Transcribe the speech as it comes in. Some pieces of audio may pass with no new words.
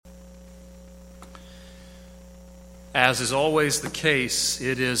As is always the case,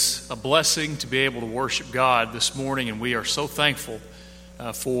 it is a blessing to be able to worship God this morning, and we are so thankful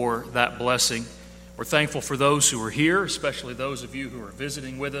for that blessing. We're thankful for those who are here, especially those of you who are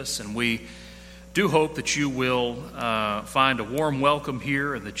visiting with us, and we do hope that you will find a warm welcome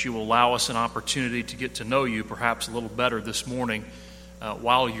here and that you will allow us an opportunity to get to know you perhaps a little better this morning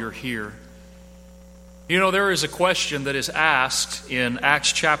while you're here. You know, there is a question that is asked in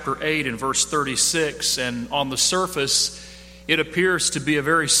Acts chapter 8 and verse 36, and on the surface, it appears to be a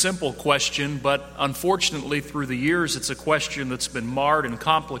very simple question, but unfortunately, through the years, it's a question that's been marred and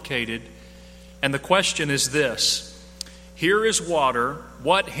complicated. And the question is this: here is water,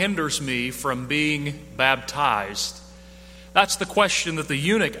 what hinders me from being baptized? That's the question that the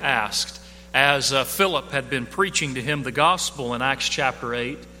eunuch asked as Philip had been preaching to him the gospel in Acts chapter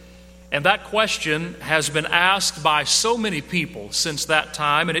 8. And that question has been asked by so many people since that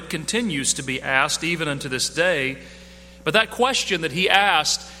time, and it continues to be asked even unto this day. But that question that he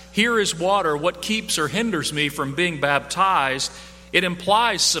asked, here is water, what keeps or hinders me from being baptized, it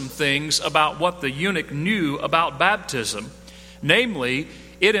implies some things about what the eunuch knew about baptism. Namely,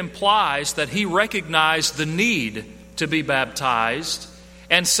 it implies that he recognized the need to be baptized.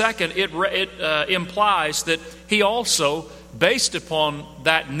 And second, it implies that he also, based upon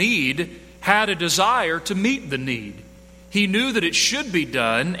that need, had a desire to meet the need. He knew that it should be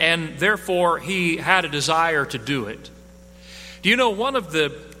done, and therefore he had a desire to do it. Do you know, one of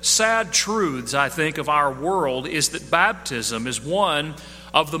the sad truths, I think, of our world is that baptism is one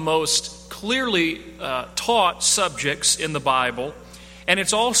of the most clearly taught subjects in the Bible, and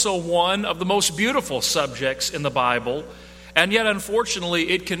it's also one of the most beautiful subjects in the Bible. And yet, unfortunately,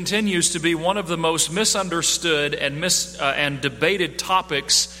 it continues to be one of the most misunderstood and debated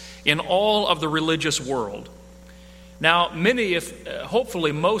topics in all of the religious world. Now, many,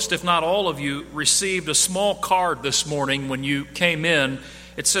 hopefully most, if not all of you, received a small card this morning when you came in.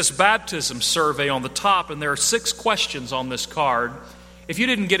 It says Baptism Survey on the top, and there are 6 questions on this card. If you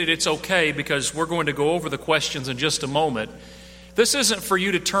didn't get it, it's okay, because we're going to go over the questions in just a moment. This isn't for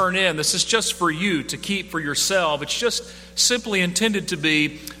you to turn in. This is just for you to keep for yourself. It's just simply intended to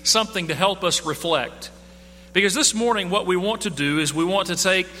be something to help us reflect. Because this morning what we want to do is we want to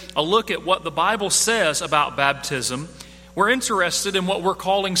take a look at what the Bible says about baptism. We're interested in what we're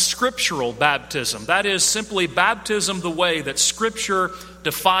calling scriptural baptism. That is simply baptism the way that Scripture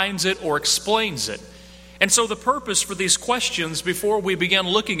defines it or explains it. And so the purpose for these questions, before we begin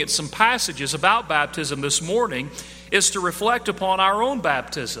looking at some passages about baptism this morning, is to reflect upon our own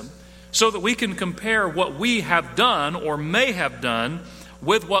baptism so that we can compare what we have done or may have done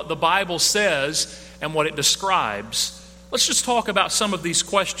with what the Bible says and what it describes. Let's just talk about some of these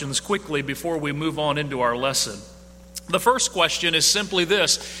questions quickly before we move on into our lesson. The first question is simply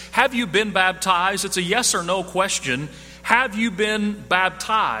this: have you been baptized? It's a yes or no question. Have you been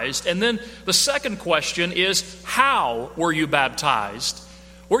baptized? And then the second question is, how were you baptized?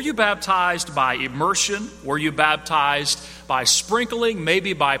 Were you baptized by immersion? Were you baptized by sprinkling,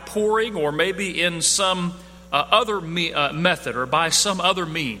 maybe by pouring, or maybe in some other method or by some other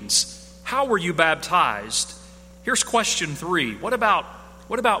means? How were you baptized? Here's question 3. What about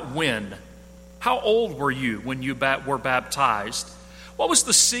when? How old were you when you were baptized? What was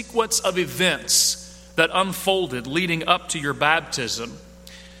the sequence of events that unfolded leading up to your baptism?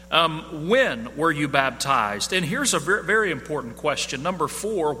 When were you baptized? And here's a very, very important question. Number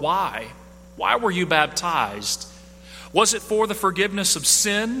 4, why? Why were you baptized? Was it for the forgiveness of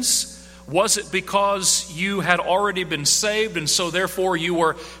sins? Was it because you had already been saved and so therefore you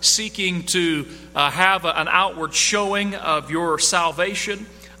were seeking to have an outward showing of your salvation,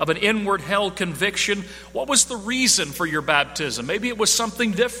 of an inward held conviction? What was the reason for your baptism? Maybe it was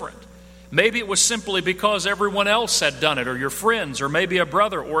something different. Maybe it was simply because everyone else had done it, or your friends, or maybe a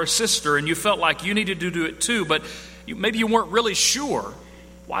brother or a sister, and you felt like you needed to do it too, but maybe you weren't really sure.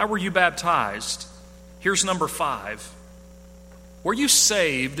 Why were you baptized? Here's number 5. Were you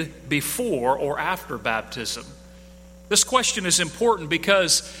saved before or after baptism? This question is important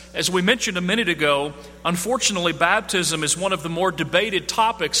because, as we mentioned a minute ago, unfortunately, baptism is one of the more debated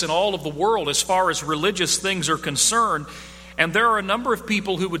topics in all of the world as far as religious things are concerned. And there are a number of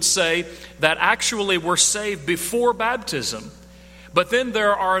people who would say that actually we're saved before baptism. But then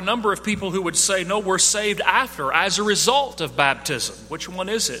there are a number of people who would say, no, we're saved after, as a result of baptism. Which one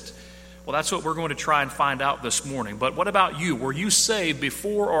is it? Well, that's what we're going to try and find out this morning. But what about you? Were you saved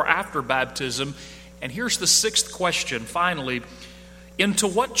before or after baptism? And here's the 6th question, finally. Into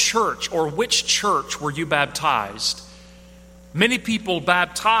what church or which church were you baptized? Many people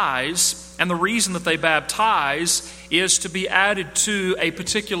baptize, and the reason that they baptize is to be added to a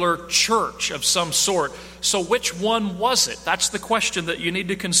particular church of some sort. So which one was it? That's the question that you need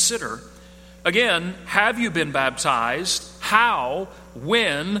to consider. Again, have you been baptized? How?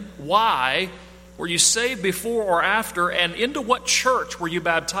 When? Why? Were you saved before or after? And into what church were you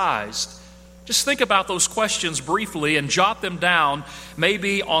baptized? Just think about those questions briefly and jot them down,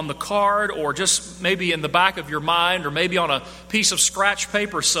 maybe on the card or just maybe in the back of your mind or maybe on a piece of scratch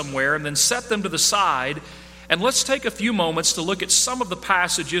paper somewhere, and then set them to the side. And let's take a few moments to look at some of the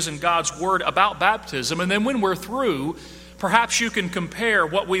passages in God's Word about baptism. And then when we're through, perhaps you can compare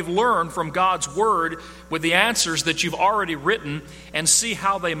what we've learned from God's Word with the answers that you've already written and see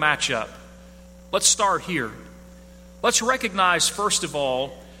how they match up. Let's start here. Let's recognize, first of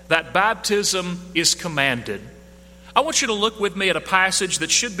all, that baptism is commanded. I want you to look with me at a passage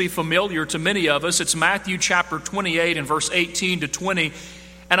that should be familiar to many of us. It's Matthew chapter 28 and verse 18 to 20.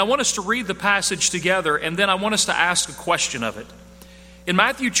 And I want us to read the passage together, and then I want us to ask a question of it. In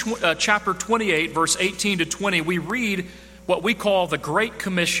Matthew chapter 28, verse 18 to 20, we read what we call the Great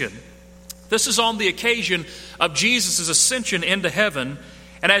Commission. This is on the occasion of Jesus' ascension into heaven.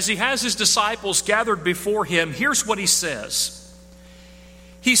 And as he has his disciples gathered before him, here's what he says.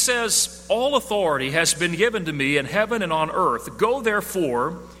 He says, "All authority has been given to me in heaven and on earth. Go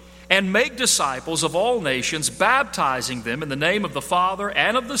therefore and make disciples of all nations, baptizing them in the name of the Father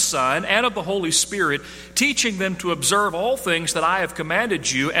and of the Son and of the Holy Spirit, teaching them to observe all things that I have commanded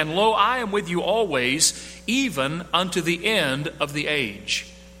you. And lo, I am with you always, even unto the end of the age."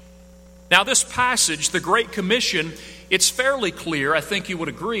 Now this passage, the Great Commission, it's fairly clear, I think you would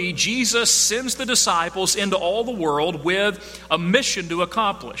agree. Jesus sends the disciples into all the world with a mission to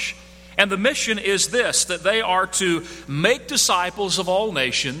accomplish. And the mission is this, that they are to make disciples of all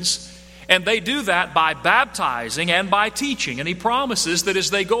nations, and they do that by baptizing and by teaching. And he promises that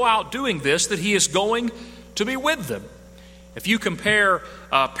as they go out doing this, that he is going to be with them. If you compare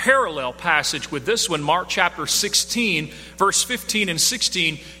a parallel passage with this one, Mark chapter 16, verse 15 and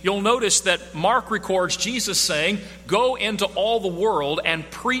 16, you'll notice that Mark records Jesus saying, "Go into all the world and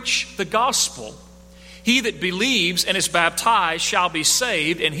preach the gospel. He that believes and is baptized shall be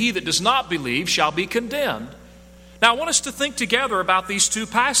saved, and he that does not believe shall be condemned." Now I want us to think together about these two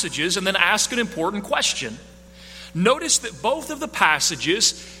passages and then ask an important question. Notice that both of the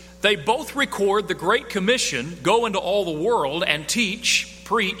passages, they both record the Great Commission, go into all the world and teach,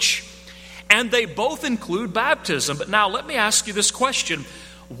 preach, and they both include baptism. But now let me ask you this question.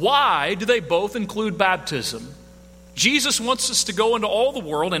 Why do they both include baptism? Jesus wants us to go into all the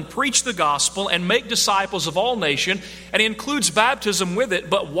world and preach the gospel and make disciples of all nations, and he includes baptism with it,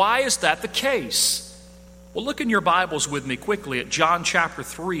 but why is that the case? Well, look in your Bibles with me quickly at John chapter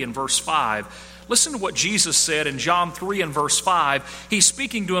 3 and verse 5. Listen to what Jesus said in John 3 and verse 5. He's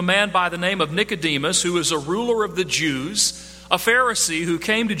speaking to a man by the name of Nicodemus, who is a ruler of the Jews, a Pharisee who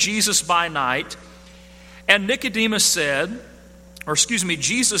came to Jesus by night. And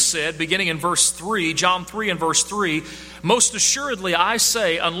Jesus said, beginning in verse 3, John 3 and verse 3, "Most assuredly I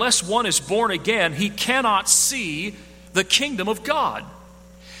say, unless one is born again, he cannot see the kingdom of God."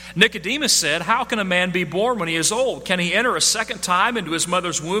 Nicodemus said, "How can a man be born when he is old? Can he enter a second time into his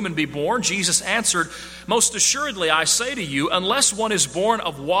mother's womb and be born?" Jesus answered, "Most assuredly I say to you, unless one is born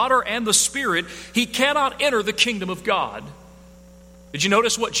of water and the Spirit, he cannot enter the kingdom of God." Did you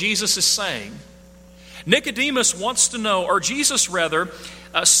notice what Jesus is saying? Nicodemus wants to know, or Jesus rather,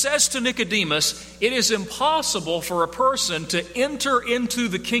 says to Nicodemus, it is impossible for a person to enter into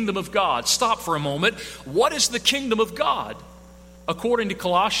the kingdom of God. Stop for a moment. What is the kingdom of God? According to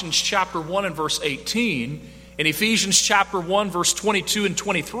Colossians chapter 1 and verse 18, in Ephesians chapter 1 verse 22 and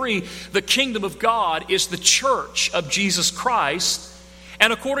 23, the kingdom of God is the church of Jesus Christ.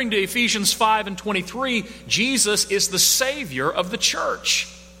 And according to Ephesians 5 and 23, Jesus is the Savior of the church.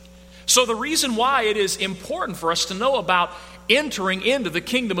 So the reason why it is important for us to know about entering into the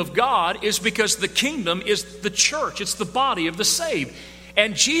kingdom of God is because the kingdom is the church. It's the body of the saved.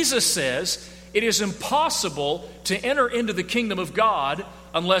 And Jesus says it is impossible to enter into the kingdom of God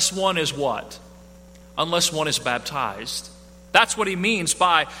unless one is what? Unless one is baptized. That's what he means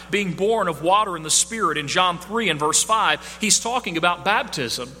by being born of water and the Spirit. In John 3 and verse 5, he's talking about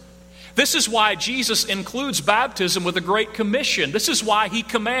baptism. This is why Jesus includes baptism with the Great Commission. This is why he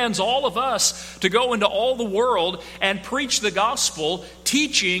commands all of us to go into all the world and preach the gospel,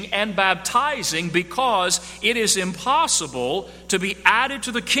 teaching and baptizing, because it is impossible to be added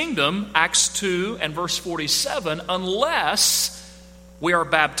to the kingdom, Acts 2 and verse 47, unless we are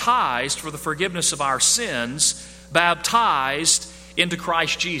baptized for the forgiveness of our sins, baptized into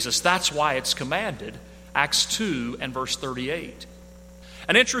Christ Jesus. That's why it's commanded, Acts 2 and verse 38.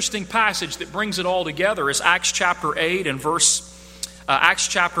 An interesting passage that brings it all together is Acts chapter 8 and verse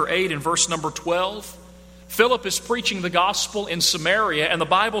number 12. Philip is preaching the gospel in Samaria, and the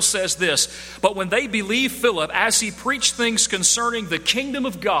Bible says this: "But when they believed Philip, as he preached things concerning the kingdom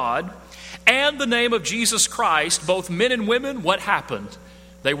of God and the name of Jesus Christ, both men and women," what happened?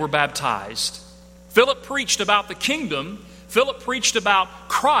 They were baptized. Philip preached about the kingdom. Philip preached about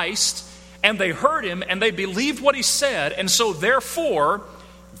Christ, and they heard him, and they believed what he said, and so therefore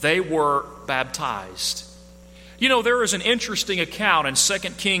they were baptized. You know, there is an interesting account in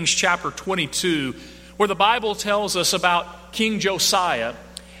 2 Kings chapter 22 where the Bible tells us about King Josiah.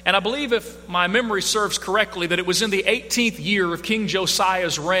 And I believe, if my memory serves correctly, that it was in the 18th year of King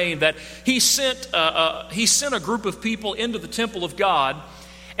Josiah's reign that he sent a group of people into the temple of God.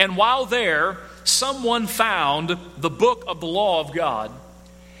 And while there, someone found the book of the law of God.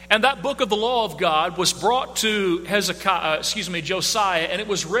 And that book of the law of God was brought to Josiah, and it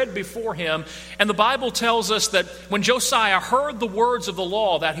was read before him. And the Bible tells us that when Josiah heard the words of the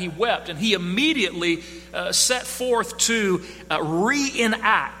law, that he wept, and he immediately set forth to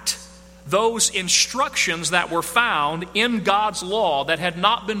reenact those instructions that were found in God's law that had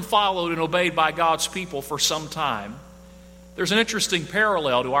not been followed and obeyed by God's people for some time. There's an interesting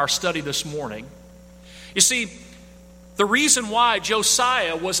parallel to our study this morning. You see, the reason why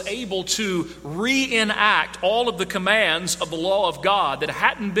Josiah was able to reenact all of the commands of the law of God that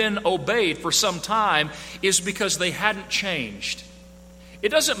hadn't been obeyed for some time is because they hadn't changed. It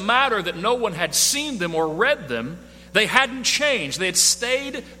doesn't matter that no one had seen them or read them. They hadn't changed. They had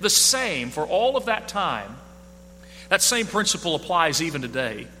stayed the same for all of that time. That same principle applies even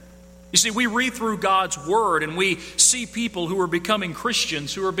today. You see, we read through God's Word and we see people who are becoming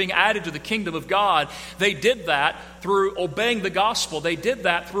Christians, who are being added to the kingdom of God. They did that through obeying the gospel. They did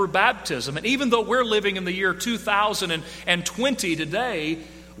that through baptism. And even though we're living in the year 2020 today,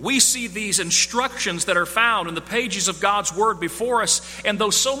 we see these instructions that are found in the pages of God's Word before us. And though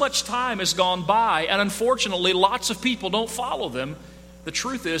so much time has gone by, and unfortunately lots of people don't follow them, the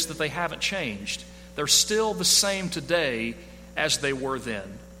truth is that they haven't changed. They're still the same today as they were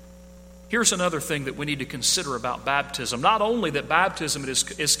then. Here's another thing that we need to consider about baptism. Not only that baptism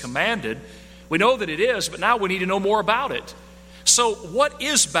is commanded, we know that it is, but now we need to know more about it. So what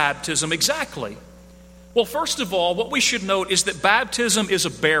is baptism exactly? Well, first of all, what we should note is that baptism is a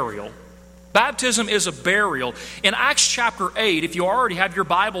burial. Baptism is a burial. In Acts chapter 8, if you already have your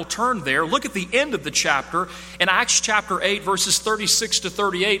Bible turned there, look at the end of the chapter. In Acts chapter 8, verses 36 to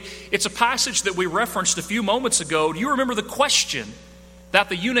 38, it's a passage that we referenced a few moments ago. Do you remember the question that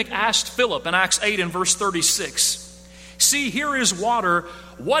the eunuch asked Philip in Acts 8 and verse 36? "See, here is water.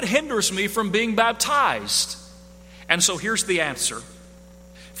 What hinders me from being baptized?" And so here's the answer.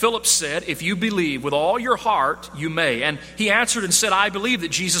 Philip said, "If you believe with all your heart, you may." And he answered and said, "I believe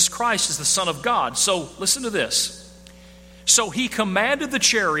that Jesus Christ is the Son of God." So listen to this. "So he commanded the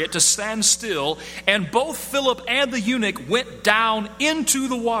chariot to stand still, and both Philip and the eunuch went down into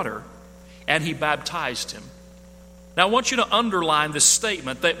the water, and he baptized him." Now I want you to underline this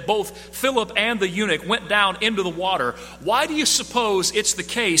statement that both Philip and the eunuch went down into the water. Why do you suppose it's the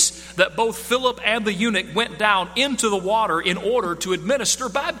case that both Philip and the eunuch went down into the water in order to administer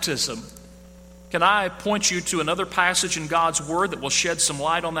baptism? Can I point you to another passage in God's Word that will shed some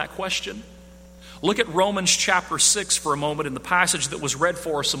light on that question? Look at Romans chapter 6 for a moment in the passage that was read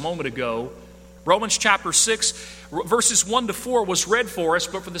for us a moment ago. Romans chapter 6, verses 1 to 4 was read for us,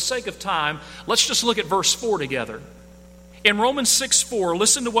 but for the sake of time, let's just look at verse 4 together. In Romans 6:4,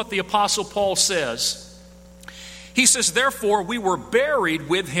 listen to what the Apostle Paul says. He says, "Therefore we were buried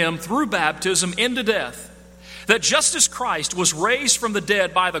with him through baptism into death, that just as Christ was raised from the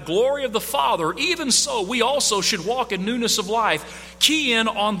dead by the glory of the Father, even so we also should walk in newness of life." Key in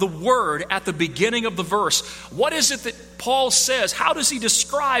on the word at the beginning of the verse. What is it that Paul says? How does he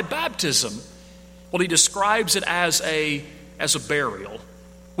describe baptism? Well, he describes it as a burial.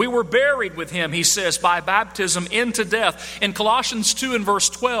 We were buried with him, he says, by baptism into death. In Colossians 2 and verse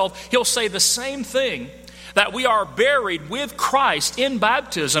 12, he'll say the same thing, that we are buried with Christ in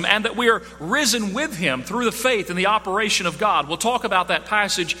baptism and that we are risen with him through the faith and the operation of God. We'll talk about that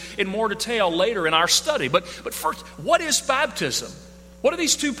passage in more detail later in our study. But first, what is baptism? What do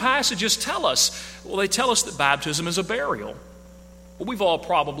these two passages tell us? Well, they tell us that baptism is a burial. Well, we've all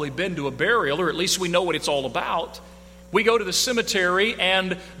probably been to a burial, or at least we know what it's all about. We go to the cemetery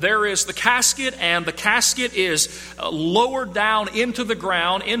and there is the casket, and the casket is lowered down into the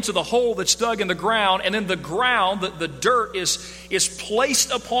ground, into the hole that's dug in the ground, and then the ground, the dirt is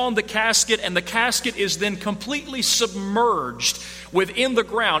placed upon the casket, and the casket is then completely submerged within the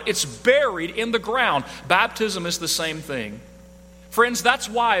ground. It's buried in the ground. Baptism is the same thing. Friends, that's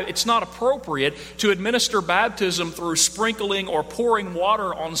why it's not appropriate to administer baptism through sprinkling or pouring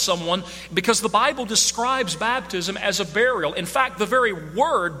water on someone, because the Bible describes baptism as a burial. In fact, the very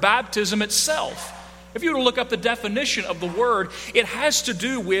word baptism itself, if you were to look up the definition of the word, it has to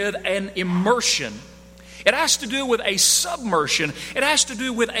do with an immersion. It has to do with a submersion. It has to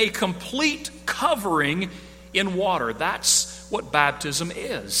do with a complete covering in water. That's what baptism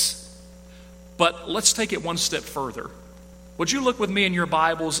is. But let's take it one step further. Would you look with me in your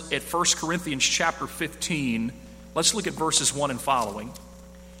Bibles at 1 Corinthians chapter 15? Let's look at verses 1 and following.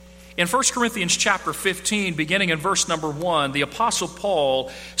 In 1 Corinthians chapter 15, beginning in verse number 1, the Apostle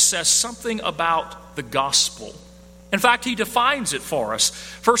Paul says something about the gospel. In fact, he defines it for us.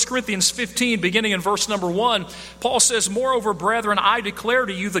 1 Corinthians 15, beginning in verse number 1, Paul says, "Moreover, brethren, I declare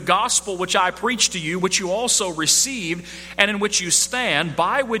to you the gospel which I preached to you, which you also received, and in which you stand,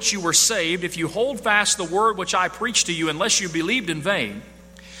 by which you were saved, if you hold fast the word which I preached to you, unless you believed in vain.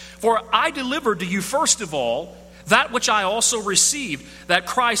 For I delivered to you first of all that which I also received, that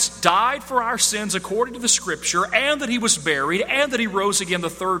Christ died for our sins according to the Scripture, and that he was buried, and that he rose again the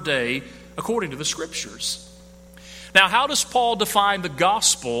third day according to the Scriptures." Now, how does Paul define the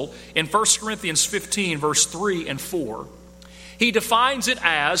gospel in 1 Corinthians 15, verse 3 and 4? He defines it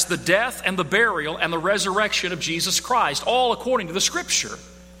as the death and the burial and the resurrection of Jesus Christ, all according to the Scripture.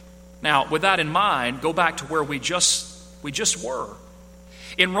 Now, with that in mind, go back to where we just were.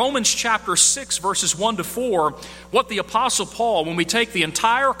 In Romans chapter 6, verses 1 to 4, what the Apostle Paul, when we take the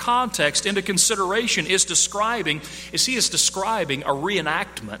entire context into consideration, he is describing a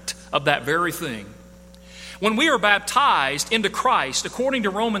reenactment of that very thing. When we are baptized into Christ, according to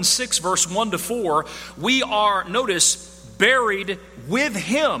Romans 6, verse 1 to 4, we are, notice, buried with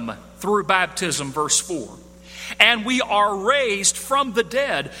him through baptism, verse 4. And we are raised from the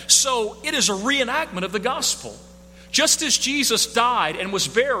dead. So it is a reenactment of the gospel. Just as Jesus died and was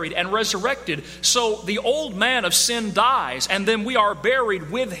buried and resurrected, so the old man of sin dies, and then we are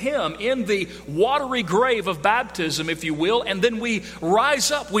buried with him in the watery grave of baptism, if you will, and then we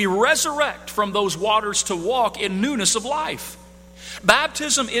rise up, we resurrect from those waters to walk in newness of life.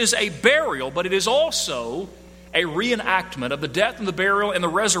 Baptism is a burial, but it is also a reenactment of the death and the burial and the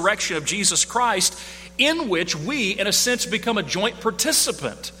resurrection of Jesus Christ, in which we, in a sense, become a joint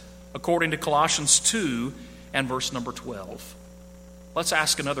participant, according to Colossians 2 and verse number 12. Let's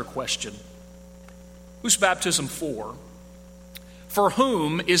ask another question. Who's baptism for? For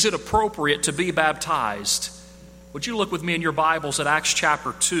whom is it appropriate to be baptized? Would you look with me in your Bibles at Acts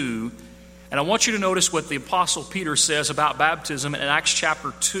chapter 2? And I want you to notice what the Apostle Peter says about baptism in Acts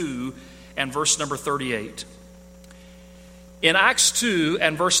chapter 2 and verse number 38. In Acts 2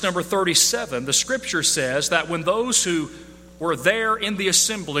 and verse number 37, the Scripture says that when those who were there in the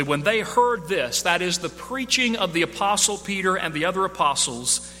assembly, when they heard this, that is the preaching of the Apostle Peter and the other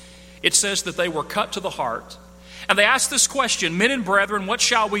apostles, it says that they were cut to the heart. And they asked this question, "Men and brethren, what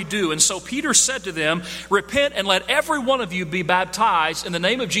shall we do?" And so Peter said to them, "Repent and let every one of you be baptized in the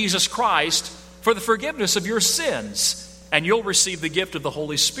name of Jesus Christ for the forgiveness of your sins, and you'll receive the gift of the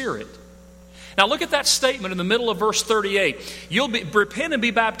Holy Spirit." Now look at that statement in the middle of verse 38. Repent and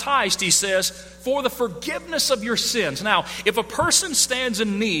be baptized, he says, for the forgiveness of your sins. Now, if a person stands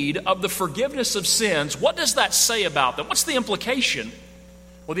in need of the forgiveness of sins, what does that say about them? What's the implication?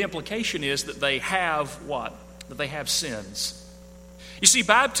 Well, the implication is that they have what? That they have sins. You see,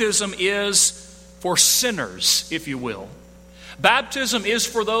 baptism is for sinners, if you will. Baptism is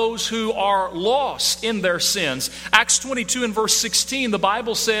for those who are lost in their sins. Acts 22 and verse 16, the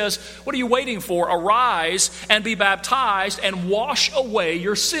Bible says, what are you waiting for? Arise and be baptized and wash away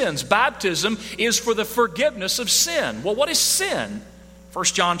your sins. Baptism is for the forgiveness of sin. Well, what is sin?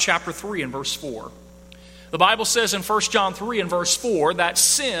 1 John chapter 3 and verse 4. The Bible says in 1 John 3 and verse 4 that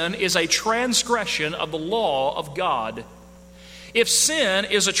sin is a transgression of the law of God. If sin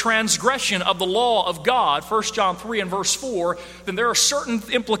is a transgression of the law of God, 1 John 3 and verse 4, then there are certain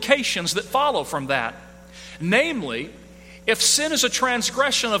implications that follow from that. Namely, if sin is a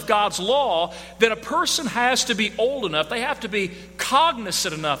transgression of God's law, then a person has to be old enough, they have to be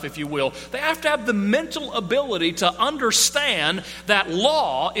cognizant enough, if you will. They have to have the mental ability to understand that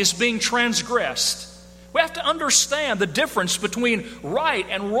law is being transgressed. We have to understand the difference between right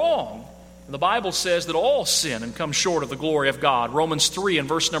and wrong. The Bible says that all sin and come short of the glory of God, Romans 3 and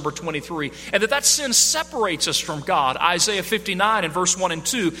verse number 23, and that sin separates us from God, Isaiah 59 and verse 1 and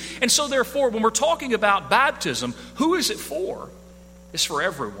 2. And so therefore, when we're talking about baptism, who is it for? It's for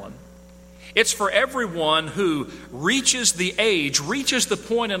everyone. It's for everyone who reaches the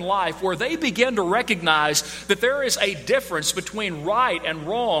point in life where they begin to recognize that there is a difference between right and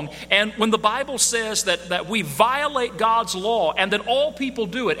wrong. And when the Bible says that we violate God's law and that all people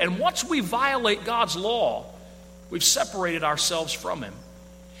do it, and once we violate God's law, we've separated ourselves from Him.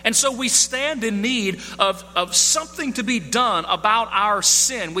 And so we stand in need of something to be done about our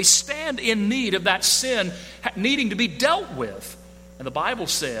sin. We stand in need of that sin needing to be dealt with. And the Bible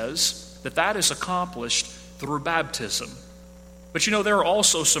says that is accomplished through baptism. But there are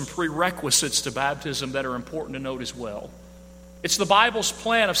also some prerequisites to baptism that are important to note as well. It's the Bible's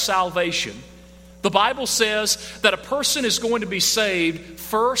plan of salvation. The Bible says that a person is going to be saved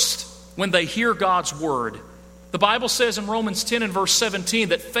first when they hear God's word. The Bible says in Romans 10 and verse 17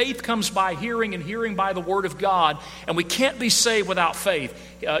 that faith comes by hearing and hearing by the word of God, and we can't be saved without faith.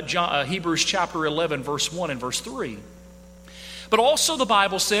 Hebrews chapter 11 verse 1 and verse 3. But also the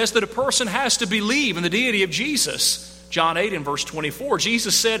Bible says that a person has to believe in the deity of Jesus. John 8 and verse 24,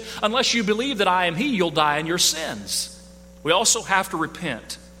 Jesus said, unless you believe that I am He, you'll die in your sins. We also have to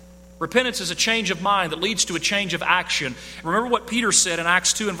repent. Repentance is a change of mind that leads to a change of action. Remember what Peter said in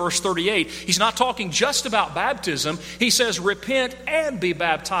Acts 2 and verse 38. He's not talking just about baptism. He says, repent and be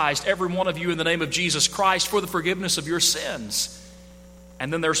baptized, every one of you, in the name of Jesus Christ for the forgiveness of your sins.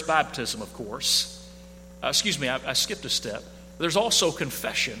 And then there's baptism, of course. I skipped a step. There's also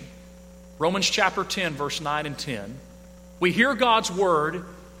confession. Romans chapter 10, verse 9 and 10. We hear God's word.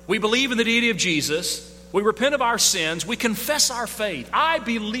 We believe in the deity of Jesus. We repent of our sins. We confess our faith. I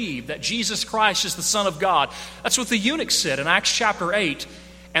believe that Jesus Christ is the Son of God. That's what the eunuch said in Acts chapter 8.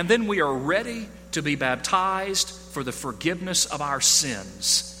 And then we are ready to be baptized for the forgiveness of our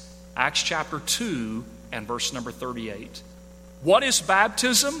sins. Acts chapter 2 and verse number 38. What is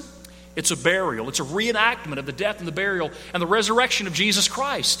baptism? It's a burial. It's a reenactment of the death and the burial and the resurrection of Jesus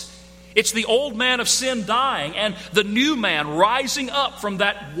Christ. It's the old man of sin dying and the new man rising up from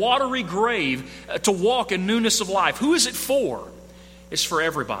that watery grave to walk in newness of life. Who is it for? It's for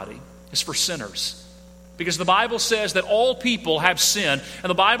everybody. It's for sinners. Because the Bible says that all people have sinned, and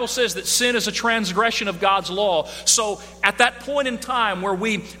the Bible says that sin is a transgression of God's law. So at that point in time where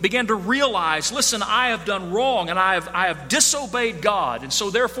we begin to realize, listen, I have done wrong and I have disobeyed God, and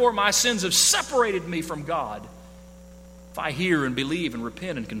so therefore my sins have separated me from God. If I hear and believe and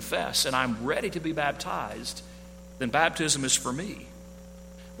repent and confess and I'm ready to be baptized, then baptism is for me.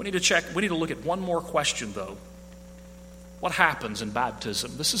 We need to look at one more question though. What happens in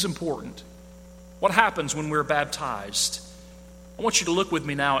baptism? This is important. What happens when we're baptized? I want you to look with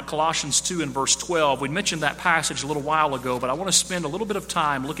me now at Colossians 2 and verse 12. We mentioned that passage a little while ago, but I want to spend a little bit of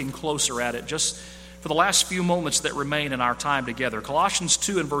time looking closer at it just for the last few moments that remain in our time together. Colossians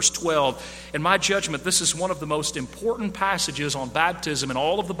 2 and verse 12. In my judgment, this is one of the most important passages on baptism in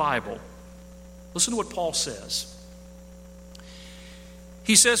all of the Bible. Listen to what Paul says.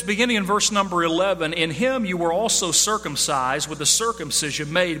 He says, beginning in verse number 11, in Him you were also circumcised with the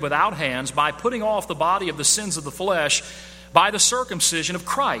circumcision made without hands, by putting off the body of the sins of the flesh by the circumcision of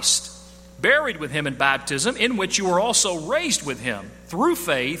Christ, buried with Him in baptism, in which you were also raised with Him through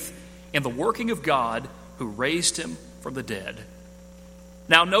faith in the working of God who raised Him from the dead.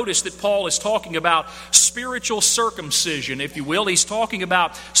 Now notice that Paul is talking about spiritual circumcision, if you will. He's talking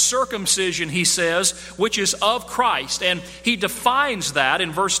about circumcision, he says, which is of Christ. And he defines that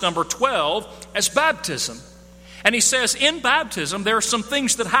in verse number 12 as baptism. And he says in baptism there are some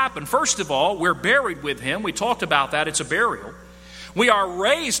things that happen. First of all, we're buried with Him. We talked about that. It's a burial. We are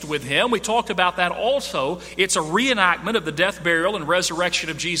raised with Him. We talked about that also. It's a reenactment of the death, burial, and resurrection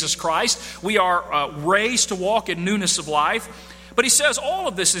of Jesus Christ. We are raised to walk in newness of life. But he says all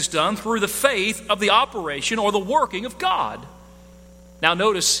of this is done through the faith of the operation or the working of God. Now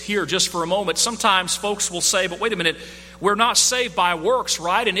notice here just for a moment, sometimes folks will say, but wait a minute, we're not saved by works,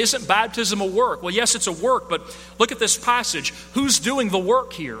 right? And isn't baptism a work? Well, yes, it's a work, but look at this passage. Who's doing the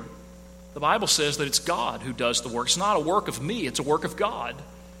work here? The Bible says that it's God who does the work. It's not a work of me, it's a work of God.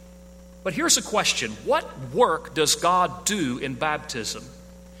 But here's a question. What work does God do in baptism?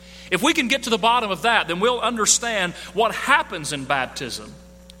 If we can get to the bottom of that, then we'll understand what happens in baptism.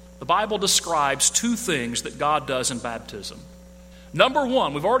 The Bible describes two things that God does in baptism. Number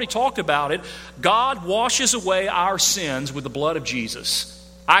one, we've already talked about it, God washes away our sins with the blood of Jesus.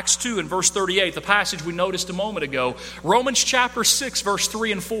 Acts 2 and verse 38, the passage we noticed a moment ago. Romans chapter 6, verse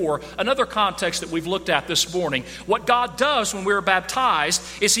 3 and 4, another context that we've looked at this morning. What God does when we're baptized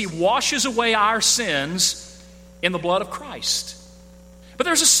is He washes away our sins in the blood of Christ. But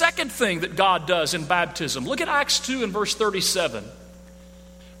there's a second thing that God does in baptism. Look at Acts 2 and verse 37.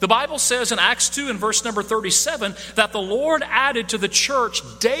 The Bible says in Acts 2 and verse number 37 that the Lord added to the church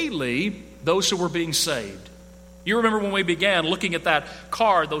daily those who were being saved. You remember when we began looking at that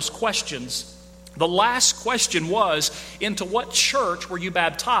card, those questions, the last question was, into what church were you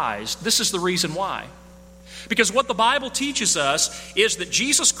baptized? This is the reason why. Because what the Bible teaches us is that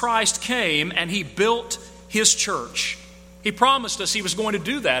Jesus Christ came and He built His church. He promised us He was going to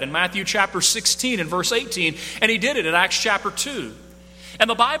do that in Matthew chapter 16 and verse 18, and He did it in Acts chapter 2. And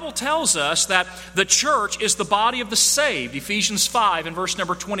the Bible tells us that the church is the body of the saved, Ephesians 5 and verse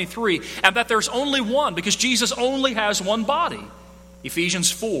number 23, and that there's only one because Jesus only has one body,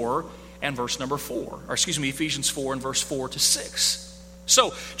 Ephesians 4 and verse number 4, or excuse me, Ephesians 4 and verse 4 to 6.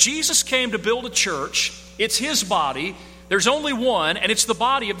 So Jesus came to build a church. It's His body. There's only one, and it's the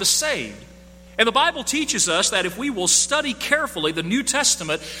body of the saved. And the Bible teaches us that if we will study carefully the New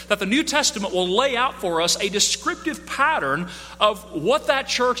Testament, that the New Testament will lay out for us a descriptive pattern of what that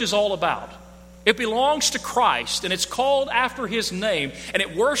church is all about. It belongs to Christ, and it's called after His name, and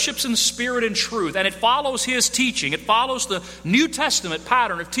it worships in spirit and truth, and it follows His teaching. It follows the New Testament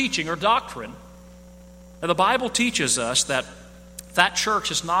pattern of teaching or doctrine. And the Bible teaches us that that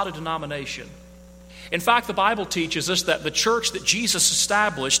church is not a denomination. In fact, the Bible teaches us that the church that Jesus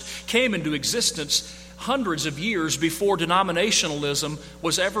established came into existence hundreds of years before denominationalism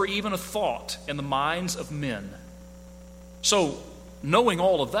was ever even a thought in the minds of men. So, knowing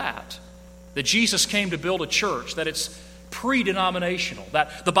all of that Jesus came to build a church, that it's pre-denominational,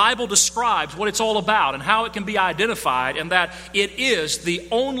 that the Bible describes what it's all about and how it can be identified, and that it is the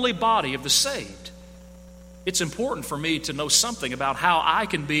only body of the saved. It's important for me to know something about how I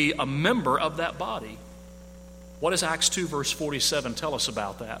can be a member of that body. What does Acts 2 verse 47 tell us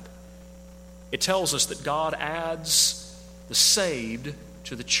about that? It tells us that God adds the saved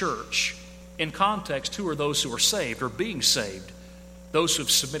to the church. In context, who are those who are saved or being saved? Those who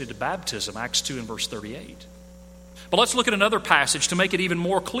have submitted to baptism, Acts 2 and verse 38. But let's look at another passage to make it even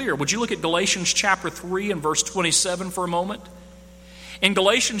more clear. Would you look at Galatians chapter 3 and verse 27 for a moment? In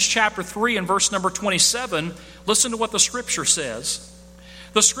Galatians chapter 3 and verse number 27, listen to what the Scripture says.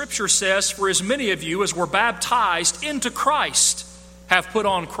 The Scripture says, "For as many of you as were baptized into Christ have put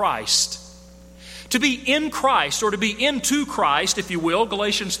on Christ." To be in Christ, or to be into Christ, if you will,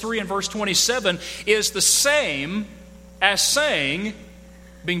 Galatians 3 and verse 27, is the same as saying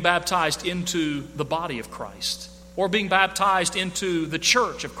being baptized into the body of Christ, or being baptized into the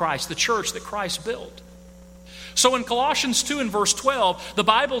church of Christ, the church that Christ built. So in Colossians 2 and verse 12, the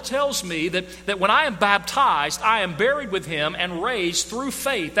Bible tells me that when I am baptized, I am buried with Him and raised through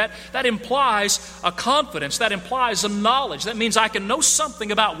faith. That implies a confidence. That implies a knowledge. That means I can know something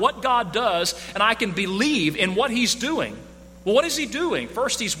about what God does, and I can believe in what He's doing. Well, what is He doing?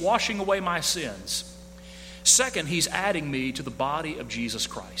 First, He's washing away my sins. Second, He's adding me to the body of Jesus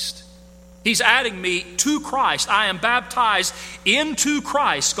Christ. He's adding me to Christ. I am baptized into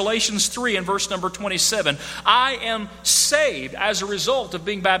Christ. Galatians 3 and verse number 27. I am saved as a result of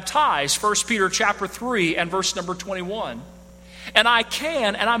being baptized. 1 Peter chapter 3 and verse number 21. And I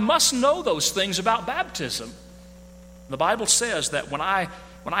can and I must know those things about baptism. The Bible says that when I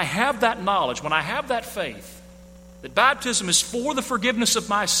have that knowledge, when I have that faith, that baptism is for the forgiveness of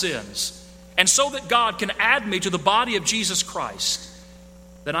my sins, and so that God can add me to the body of Jesus Christ,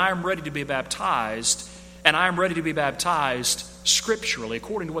 then I am ready to be baptized, and I am ready to be baptized scripturally,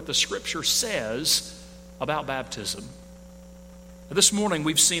 according to what the Scripture says about baptism. Now, this morning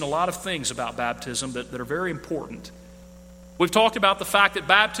we've seen a lot of things about baptism that are very important. We've talked about the fact that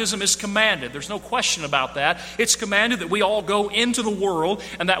baptism is commanded. There's no question about that. It's commanded that we all go into the world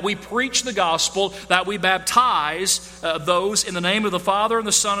and that we preach the gospel, that we baptize those in the name of the Father and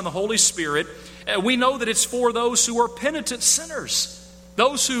the Son and the Holy Spirit. We know that it's for those who are penitent sinners,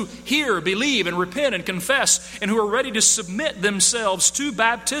 those who hear, believe, and repent and confess, and who are ready to submit themselves to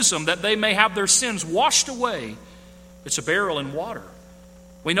baptism that they may have their sins washed away. It's a burial in water.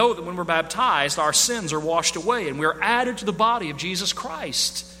 We know that when we're baptized, our sins are washed away and we're added to the body of Jesus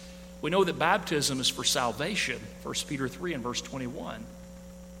Christ. We know that baptism is for salvation, 1 Peter 3 and verse 21.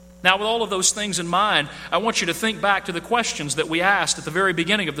 Now, with all of those things in mind, I want you to think back to the questions that we asked at the very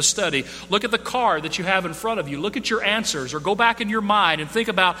beginning of the study. Look at the card that you have in front of you. Look at your answers, or go back in your mind and think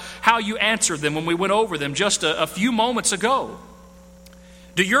about how you answered them when we went over them just a few moments ago.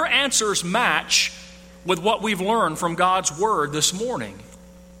 Do your answers match with what we've learned from God's Word this morning?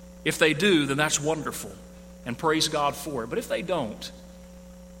 If they do, then that's wonderful, and praise God for it. But if they don't,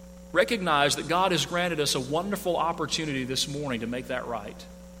 recognize that God has granted us a wonderful opportunity this morning to make that right.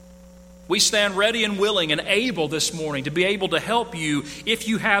 We stand ready and willing and able this morning to be able to help you if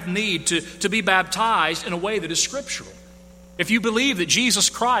you have need to be baptized in a way that is scriptural. If you believe that Jesus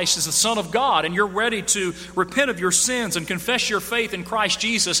Christ is the Son of God and you're ready to repent of your sins and confess your faith in Christ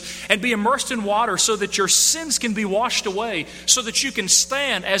Jesus and be immersed in water so that your sins can be washed away, so that you can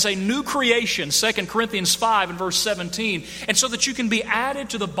stand as a new creation, 2 Corinthians 5 and verse 17, and so that you can be added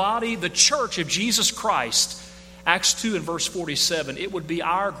to the body, the church of Jesus Christ, Acts 2 and verse 47, it would be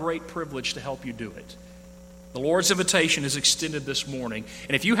our great privilege to help you do it. The Lord's invitation is extended this morning.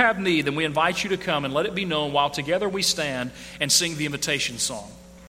 And if you have need, then we invite you to come and let it be known while together we stand and sing the invitation song.